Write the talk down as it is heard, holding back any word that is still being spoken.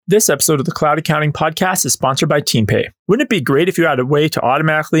This episode of the Cloud Accounting Podcast is sponsored by TeamPay. Wouldn't it be great if you had a way to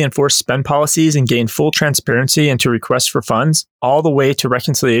automatically enforce spend policies and gain full transparency into requests for funds, all the way to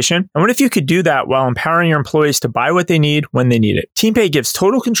reconciliation? And what if you could do that while empowering your employees to buy what they need when they need it? TeamPay gives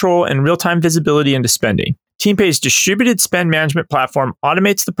total control and real-time visibility into spending. TeamPay's distributed spend management platform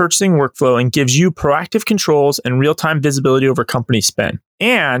automates the purchasing workflow and gives you proactive controls and real-time visibility over company spend.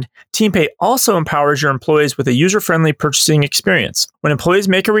 And TeamPay also empowers your employees with a user-friendly purchasing experience. When employees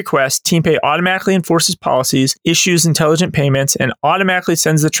make a request, TeamPay automatically enforces policies, issues intelligent payments, and automatically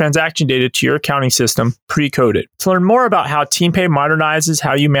sends the transaction data to your accounting system pre-coded. To learn more about how TeamPay modernizes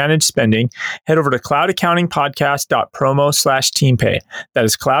how you manage spending, head over to cloudaccountingpodcast.promo/TeamPay. That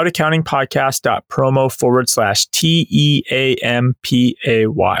is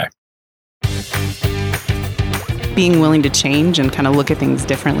cloudaccountingpodcast.promo/TEAMPAY. Being willing to change and kind of look at things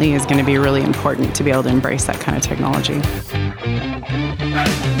differently is going to be really important to be able to embrace that kind of technology.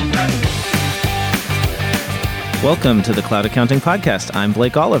 Welcome to the Cloud Accounting Podcast. I'm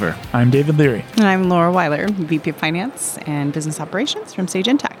Blake Oliver. I'm David Leary. And I'm Laura Weiler, VP of Finance and Business Operations from Sage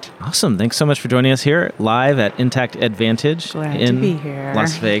Intacct. Awesome. Thanks so much for joining us here live at Intacct Advantage to be here.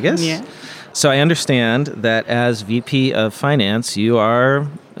 Las Vegas. Yeah. So I understand that as VP of Finance, you are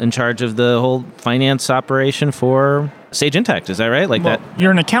in charge of the whole finance operation for Sage Intacct. Is that right?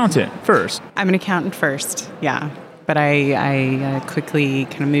 You're an accountant first. I'm an accountant first, yeah. But I quickly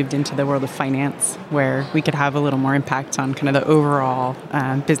kind of moved into the world of finance where we could have a little more impact on kind of the overall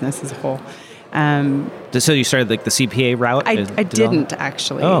business as a whole. So you started like the CPA route? I didn't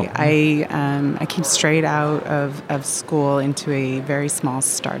actually. Oh. I came straight out of school into a very small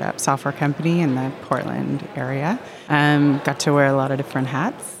startup software company in the Portland area. Got to wear a lot of different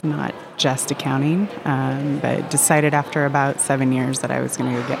hats, not just accounting, but decided after about 7 years that I was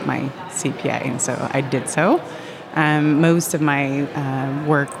going to go get my CPA, and so I did so. Most of my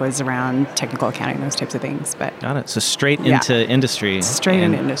work was around technical accounting, those types of things. But got it. So straight into industry. Straight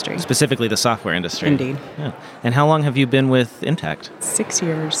into industry. Specifically the software industry. Indeed. Yeah. And how long have you been with Intacct? 6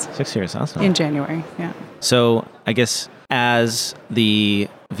 years. 6 years, awesome. In January, yeah. So I guess as the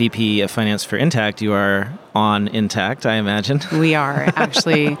VP of Finance for Intacct, you are on Intacct, I imagine. We are.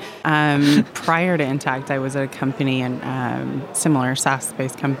 Actually, prior to Intacct, I was at a company, and similar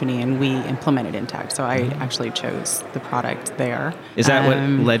SaaS-based company, and we implemented Intacct. So I actually chose the product there. Is that what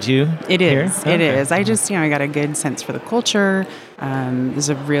led you It here? is. It is. I just, I got a good sense for the culture. There's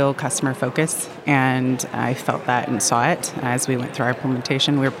a real customer focus, and I felt that and saw it as we went through our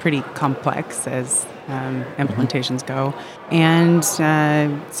implementation. We were pretty complex as implementations go, and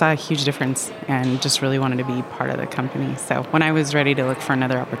saw a huge difference and just really wanted to be part of the company. So when I was ready to look for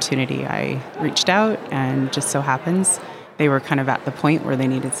another opportunity, I reached out, and just so happens they were kind of at the point where they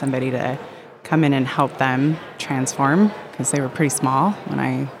needed somebody to come in and help them transform, because they were pretty small when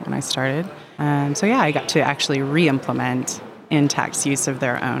I started. So yeah, I got to actually re-implement Intacct's use of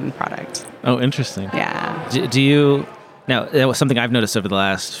their own product. Oh, interesting. Yeah. Do you... Now, that was something I've noticed over the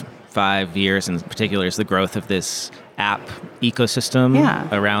last 5 years in particular, is the growth of this app ecosystem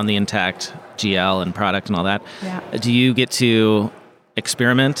around the Intacct GL and product and all that. Yeah. Do you get to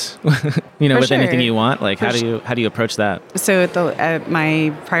experiment, with anything you want? Like, how do you approach that? So at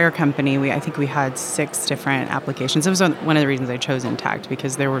my prior company, I think we had 6 different applications. It was one of the reasons I chose Intacct,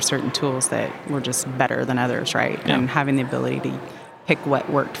 because there were certain tools that were just better than others, right? Yeah. And having the ability to pick what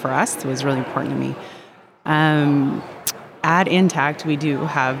worked for us was really important to me. At Intacct, we do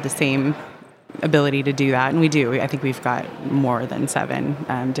have the same ability to do that, and we do. I think we've got more than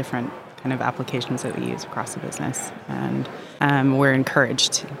 7 different kind of applications that we use across the business, and we're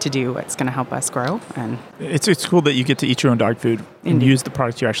encouraged to do what's going to help us grow. And It's cool that you get to eat your own dog food and Indeed. use the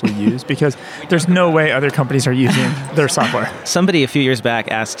products you actually use, because there's no way other companies are using their software. Somebody a few years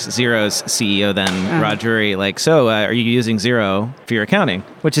back asked Xero's CEO then, Rod Drury, are you using Xero for your accounting?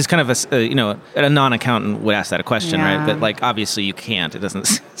 Which is kind of a non-accountant would ask that a question, Yeah. right? But obviously you can't. It doesn't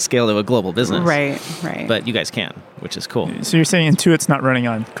scale to a global business. Right. But you guys can, which is cool. So you're saying Intuit's not running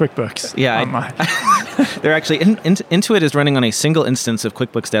on QuickBooks? Yeah. Online. They're actually, Intuit is running on a single instance of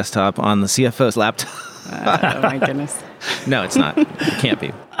QuickBooks Desktop on the CFO's laptop. Oh my goodness. No, it's not. It can't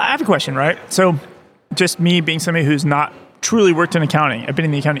be. I have a question, right? So just me being somebody who's not truly worked in accounting, I've been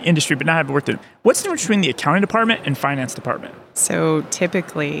in the accounting industry, but not have worked in it. What's the difference between the accounting department and finance department? So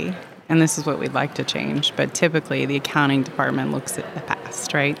typically, and this is what we'd like to change, but typically the accounting department looks at the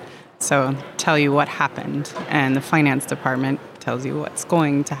past, right? So tell you what happened, and the finance department tells you what's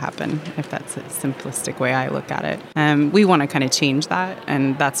going to happen, if that's a simplistic way I look at it. We want to kind of change that,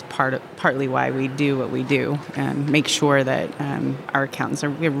 and that's partly why we do what we do, and make sure that our accountants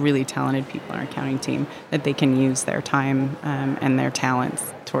we have really talented people on our accounting team, that they can use their time and their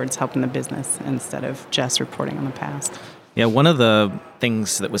talents towards helping the business instead of just reporting on the past. Yeah, one of the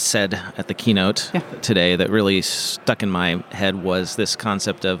things that was said at the keynote today that really stuck in my head was this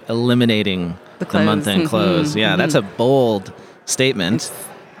concept of eliminating the month-end close. Yeah, that's a bold statement.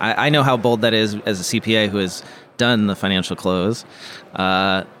 I know how bold that is as a CPA who has done the financial close.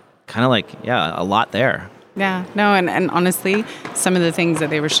 Kind of like, a lot there. Yeah, no, and honestly, some of the things that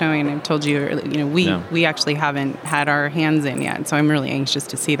they were showing, I've told you earlier, we actually haven't had our hands in yet, so I'm really anxious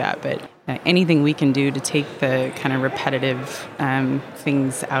to see that. But anything we can do to take the kind of repetitive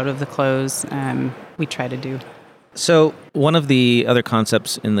things out of the close, we try to do. So one of the other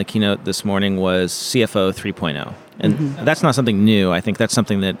concepts in the keynote this morning was CFO 3.0. And that's not something new. I think that's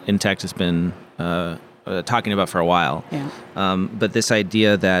something that Intacct has been talking about for a while. Yeah. But this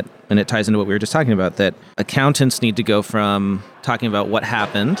idea that, and it ties into what we were just talking about, that accountants need to go from talking about what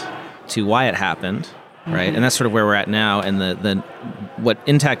happened to why it happened, right? And that's sort of where we're at now. And the what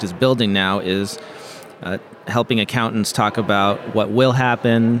Intacct is building now is helping accountants talk about what will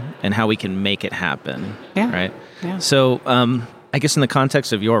happen and how we can make it happen, right? Yeah. So I guess in the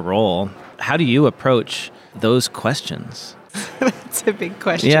context of your role, how do you approach those questions? That's a big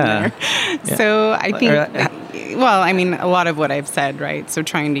question there. Yeah. So I think, a lot of what I've said, right? So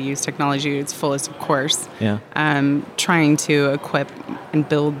trying to use technology at its fullest, of course. Yeah. Trying to equip and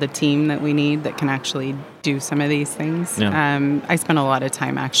build the team that we need that can actually do some of these things. Yeah. I spend a lot of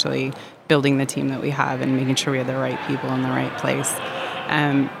time actually building the team that we have and making sure we have the right people in the right place.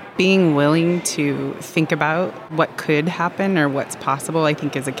 Being willing to think about what could happen or what's possible. I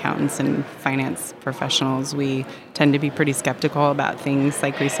think as accountants and finance professionals, we tend to be pretty skeptical about things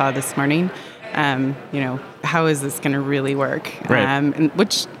like we saw this morning. How is this going to really work? Right. And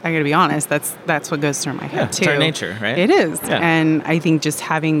which, I got to be honest, that's what goes through my head too. It's our nature, right? It is. Yeah. And I think just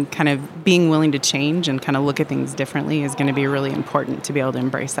having kind of being willing to change and kind of look at things differently is going to be really important to be able to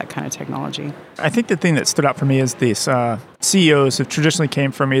embrace that kind of technology. I think the thing that stood out for me is these CEOs who traditionally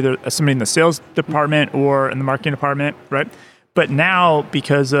came from either somebody in the sales department or in the marketing department, right? But now,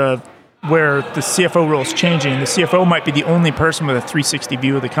 because of where the CFO role is changing, the CFO might be the only person with a 360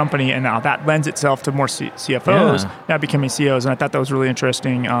 view of the company, and now that lends itself to more CFOs now becoming CEOs, and I thought that was a really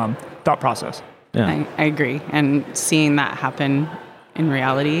interesting thought process. Yeah. I agree, and seeing that happen in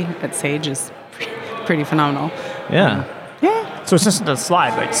reality at Sage is pretty phenomenal. Yeah. So it's just a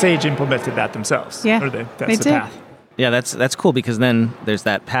slide, like Sage implemented that themselves. Yeah, or they the did. path. Yeah, that's cool, because then there's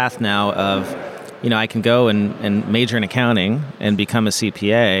that path now of, I can go and major in accounting and become a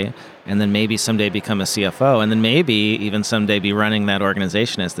CPA, and then maybe someday become a CFO, and then maybe even someday be running that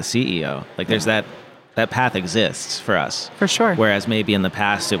organization as the CEO. Like there's that path exists for us. For sure. Whereas maybe in the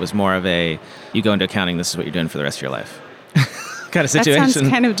past it was more of a, you go into accounting, this is what you're doing for the rest of your life kind of situation. That sounds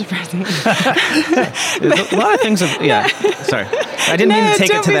kind of depressing. There's a lot of things. Sorry. I didn't mean to take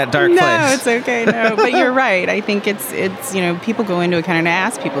it to that dark place. No, it's okay. No, but you're right. I think it's people go into accounting. I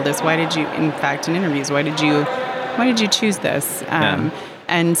ask people this. Why did you, in fact, in interviews, why did you choose this?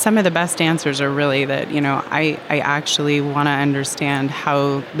 And some of the best answers are really that, I actually want to understand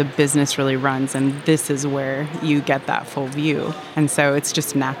how the business really runs, and this is where you get that full view. And so it's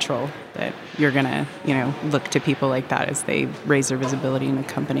just natural that you're going to, look to people like that as they raise their visibility in a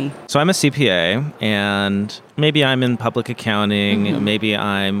company. So I'm a CPA, and maybe I'm in public accounting, maybe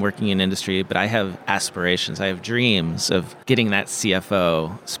I'm working in industry, but I have aspirations. I have dreams of getting that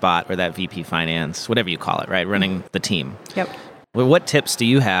CFO spot or that VP finance, whatever you call it, right? Running the team. Yep. Well, what tips do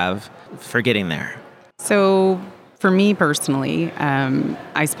you have for getting there? So for me personally,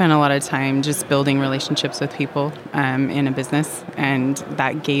 I spent a lot of time just building relationships with people in a business, and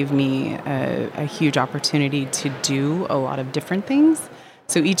that gave me a huge opportunity to do a lot of different things.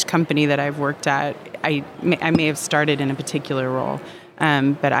 So each company that I've worked at, I may have started in a particular role,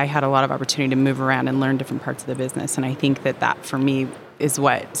 but I had a lot of opportunity to move around and learn different parts of the business. And I think that for me is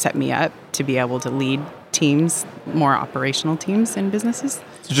what set me up to be able to lead teams, more operational teams in businesses.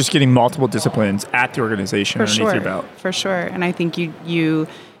 So just getting multiple disciplines at the organization underneath your belt. For sure. And I think you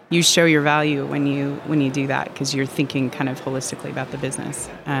show your value when you do that, because you're thinking kind of holistically about the business.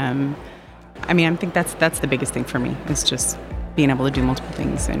 I think that's the biggest thing for me, is just being able to do multiple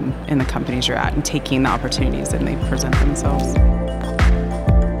things in the companies you're at and taking the opportunities that may present themselves.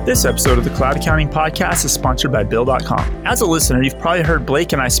 This episode of the Cloud Accounting Podcast is sponsored by Bill.com. As a listener, you've probably heard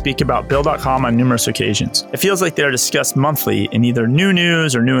Blake and I speak about Bill.com on numerous occasions. It feels like they're discussed monthly in either new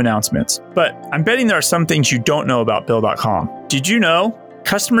news or new announcements. But I'm betting there are some things you don't know about Bill.com. Did you know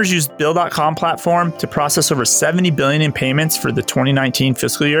customers use Bill.com platform to process over $70 billion in payments for the 2019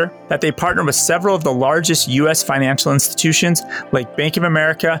 fiscal year? That they partner with several of the largest U.S. financial institutions like Bank of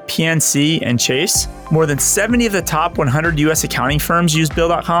America, PNC, and Chase? More than 70 of the top 100 U.S. accounting firms use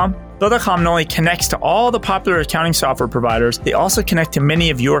Bill.com. Bill.com not only connects to all the popular accounting software providers, they also connect to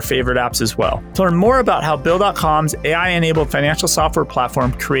many of your favorite apps as well. To learn more about how Bill.com's AI-enabled financial software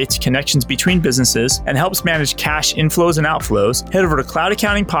platform creates connections between businesses and helps manage cash inflows and outflows, head over to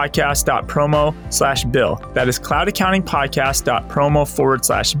cloudaccountingpodcast.promo/Bill. That is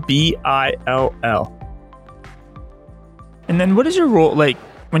cloudaccountingpodcast.promo/BILL. And then what is your role, like,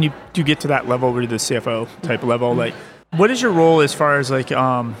 when you do get to that level, where you're the CFO type level, like, what is your role as far as, like,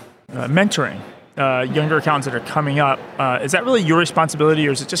 mentoring younger accountants that are coming up? Is that really your responsibility,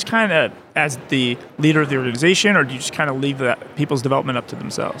 or is it just kind of as the leader of the organization, or do you just kind of leave that people's development up to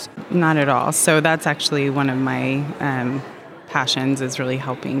themselves? Not at all. So that's actually one of my passions, is really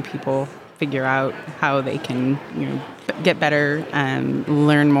helping people figure out how they can get better,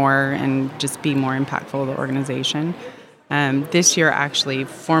 learn more, and just be more impactful to the organization. This year, actually,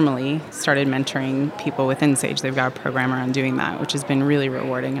 formally started mentoring people within Sage. They've got a program around doing that, which has been really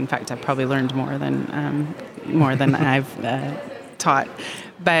rewarding. In fact, I've probably learned more than I've taught.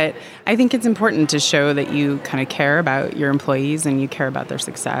 But I think it's important to show that you kind of care about your employees and you care about their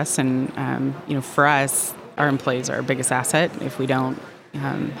success. And for us, our employees are our biggest asset. If we don't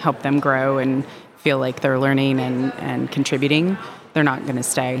help them grow and feel like they're learning and contributing, they're not going to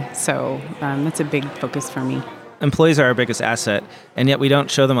stay. So that's a big focus for me. Employees are our biggest asset, and yet we don't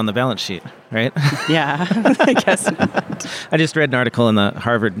show them on the balance sheet, right? Yeah, I guess not. I just read an article in the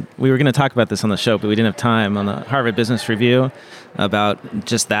Harvard, we were going to talk about this on the show, but we didn't have time, on the Harvard Business Review about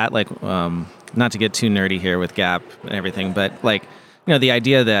just that, like, not to get too nerdy here with GAAP and everything, but like, the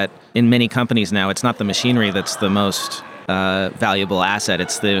idea that in many companies now, it's not the machinery that's the most valuable asset,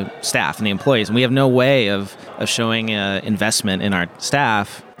 it's the staff and the employees. And we have no way of showing investment in our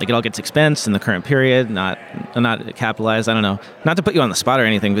staff. Like, it all gets expensed in the current period, not capitalized. I don't know. Not to put you on the spot or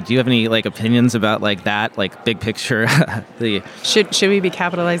anything, but do you have any opinions about that, big picture? Should we be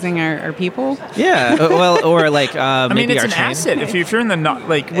capitalizing our people? Yeah. Well, or I mean, it's an asset. If you're in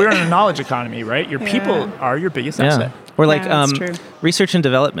we're in a knowledge economy, right? Your people are your biggest asset. Or research and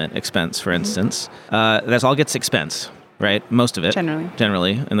development expense, for instance. That all gets expense. Right, most of it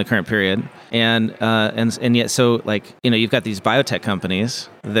generally in the current period, and yet, so you've got these biotech companies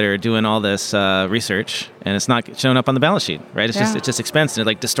that are doing all this research, and it's not showing up on the balance sheet, right? It's just expense, and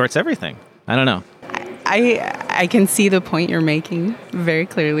it distorts everything. I don't know. I can see the point you're making very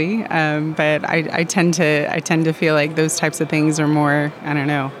clearly, but I tend to feel like those types of things are more, I don't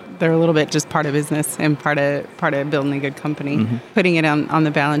know, they're a little bit just part of business and part of building a good company. Mm-hmm. Putting it on the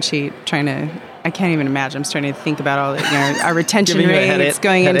balance sheet, I can't even imagine. I'm starting to think about all our retention rates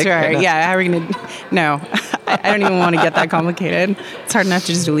going into our, how are we going to, no, I don't even want to get that complicated. It's hard enough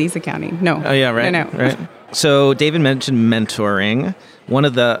to just do lease accounting. No. Oh, yeah, right. I know. Right. So David mentioned mentoring. One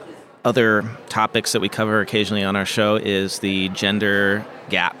of the other topics that we cover occasionally on our show is the gender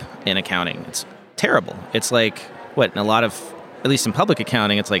gap in accounting. It's terrible. It's in a lot of, at least in public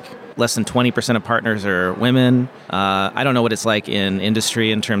accounting, it's less than 20% of partners are women. I don't know what it's like in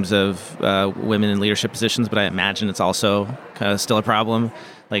industry in terms of women in leadership positions, but I imagine it's also kind of still a problem.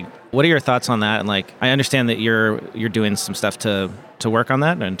 What are your thoughts on that? And I understand that you're doing some stuff to work on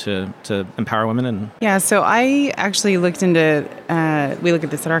that and to empower women. Yeah, so I actually looked into, we look at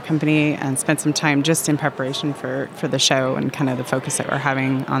this at our company and spent some time just in preparation for the show and kind of the focus that we're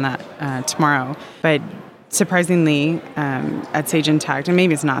having on that tomorrow. But surprisingly, at Sage Intacct, and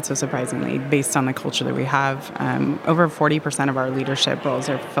maybe it's not so surprisingly, based on the culture that we have, over 40% of our leadership roles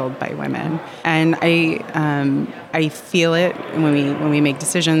are filled by women. And I feel it when we make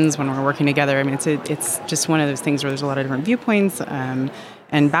decisions, when we're working together. I mean, it's just one of those things where there's a lot of different viewpoints and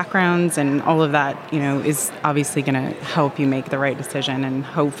backgrounds, and all of that, is obviously going to help you make the right decision and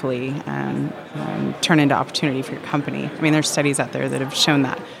hopefully turn into opportunity for your company. I mean, there's studies out there that have shown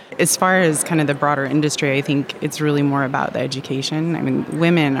that. As far as kind of the broader industry, I think it's really more about the education. I mean,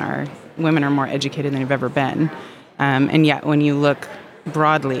 women are more educated than they've ever been, and yet when you look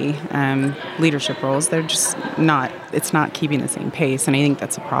broadly, leadership roles, they're just not. It's not keeping the same pace, and I think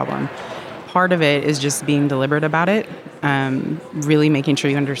that's a problem. Part of it is just being deliberate about it. really making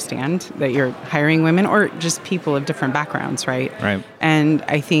sure you understand that you're hiring women or just people of different backgrounds, right? Right. And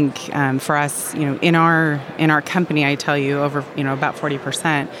I think for us, in our company, I tell you over about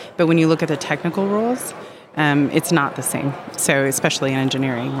 40%. But when you look at the technical roles, it's not the same. So especially in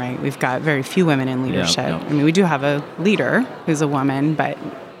engineering, right? We've got very few women in leadership. Yeah. I mean, we do have a leader who's a woman, but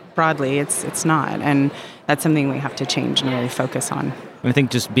broadly, it's not. And that's something we have to change and really focus on. I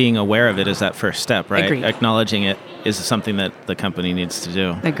think just being aware of it is that first step, right? Agreed. Acknowledging it is something that the company needs to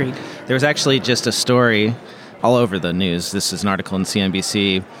do. Agreed. There was actually just a story all over the news. This is an article in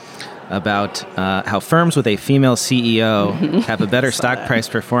CNBC about how firms with a female CEO have a better stock price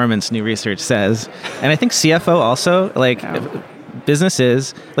performance, new research says. And I think CFO also,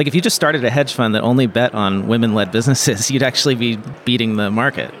 businesses, if you just started a hedge fund that only bet on women-led businesses, you'd actually be beating the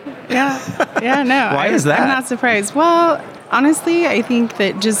market. Yeah, no. Why is that? I'm not surprised. Well, honestly, I think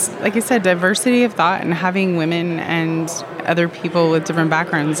that just, like I said, diversity of thought and having women and other people with different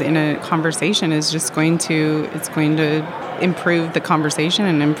backgrounds in a conversation is just going to improve the conversation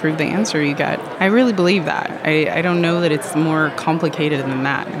and improve the answer you get. I really believe that. I don't know that it's more complicated than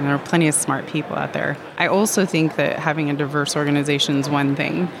that. And there are plenty of smart people out there. I also think that having a diverse organization is one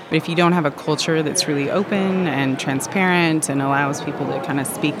thing. But if you don't have a culture that's really open and transparent and allows people to kind of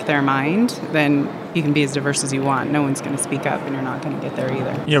speak their mind, then you can be as diverse as you want. No one's going to speak up and you're not going to get there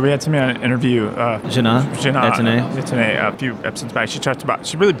either. Yeah, we had somebody on an interview. Jana Etienne, a few episodes back.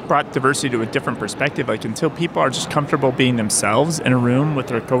 She really brought diversity to a different perspective. Until people are just comfortable being themselves in a room with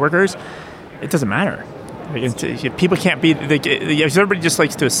their coworkers, it doesn't matter. People can't be. Everybody just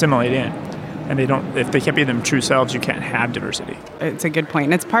likes to assimilate in, and they don't. If they can't be them true selves, you can't have diversity. It's a good point,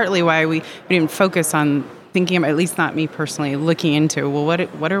 and it's partly why we didn't focus on thinking about, at least not me personally, looking into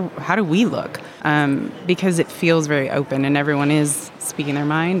how do we look? Because it feels very open, and everyone is speaking their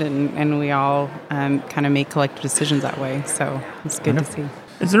mind, and we all kind of make collective decisions that way. So it's good to see.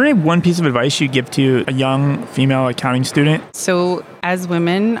 Is there any one piece of advice you give to a young female accounting student? So as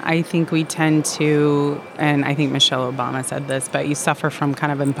women, I think we tend to, and I think Michelle Obama said this, but you suffer from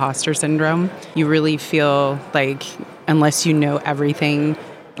kind of imposter syndrome. You really feel like unless you know everything,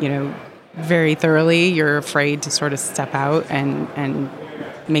 very thoroughly, you're afraid to sort of step out and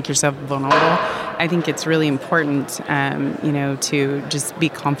make yourself vulnerable. I think it's really important, to just be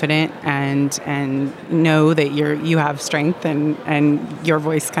confident and know that you have strength and your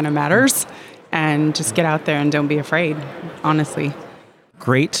voice kind of matters, and just get out there and don't be afraid, honestly.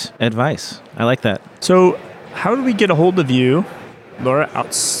 Great advice. I like that. So how do we get a hold of you, Laura,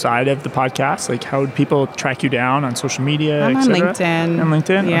 outside of the podcast? How would people track you down on social media, I'm et on cetera? LinkedIn. On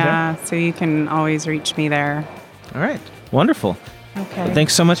LinkedIn? Yeah, Okay. so you can always reach me there. All right. Wonderful. Okay. Well,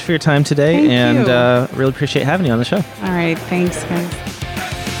 thanks so much for your time today. Thank you. Really appreciate having you on the show. All right. Thanks, guys.